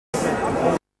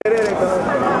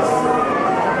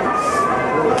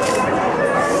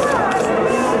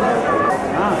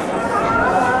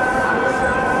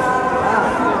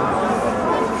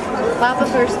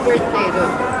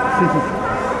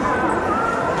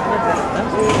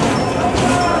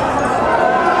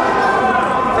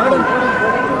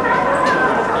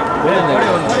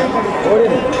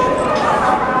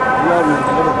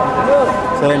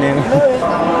సరే నేను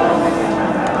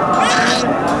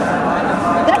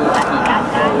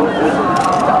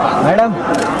మేడం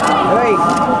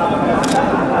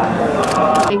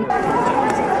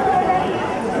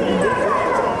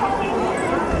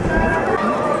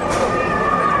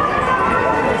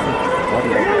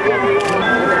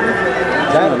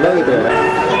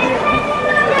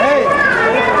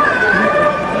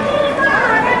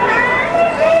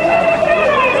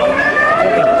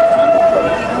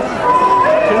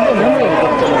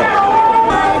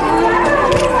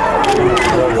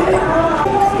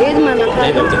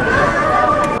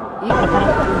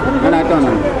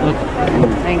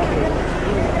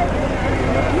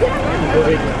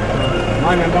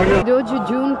ఈరోజు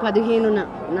జూన్ 15న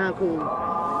నాకు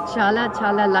చాలా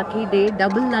చాలా lucky day,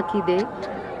 double lucky day.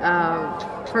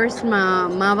 First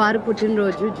మా వారు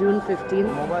పుట్టినరోజు జూన్ 15,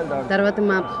 తర్వాత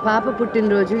మా పాప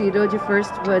పుట్టినరోజు ఈరోజు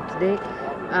ఫస్ట్ బర్త్డే.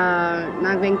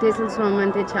 నాకు వెంకటేశ్వర స్వామి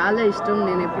అంటే చాలా ఇష్టం.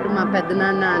 నేను ఎప్పుడు మా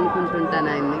పెద్దనాన్న అనుకుంటుంటాను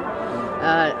ఆయన్ని.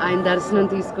 ఆయన దర్శనం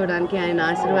తీసుకోవడానికి, ఆయన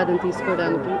ఆశీర్వాదం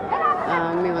తీసుకోవడానికి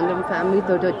మేమందరం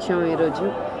ఫ్యామిలీతో వచ్చాం ఈరోజు.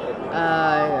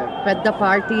 పెద్ద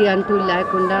పార్టీ అంటూ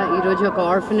లేకుండా ఈరోజు ఒక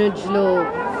ఆర్ఫనేజ్లో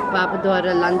పాప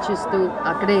ద్వారా లంచ్ ఇస్తూ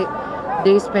అక్కడే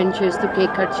డే స్పెండ్ చేస్తూ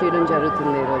కేక్ కట్ చేయడం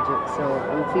జరుగుతుంది ఈరోజు. So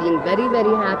I'm feeling very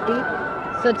very happy.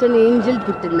 Such an angel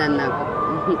పుట్టిందని నాకు.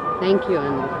 థ్యాంక్ యూ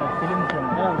అండి.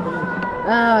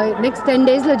 నెక్స్ట్ 10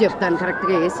 daysలో చెప్తాను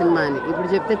కరెక్ట్గా ఏ సినిమా అని. ఇప్పుడు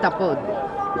చెప్తే తప్పవద్దు.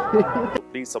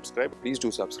 Please subscribe. Please do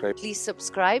subscribe. Please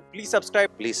subscribe. Please subscribe.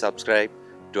 Please subscribe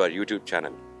to our YouTube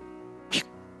channel.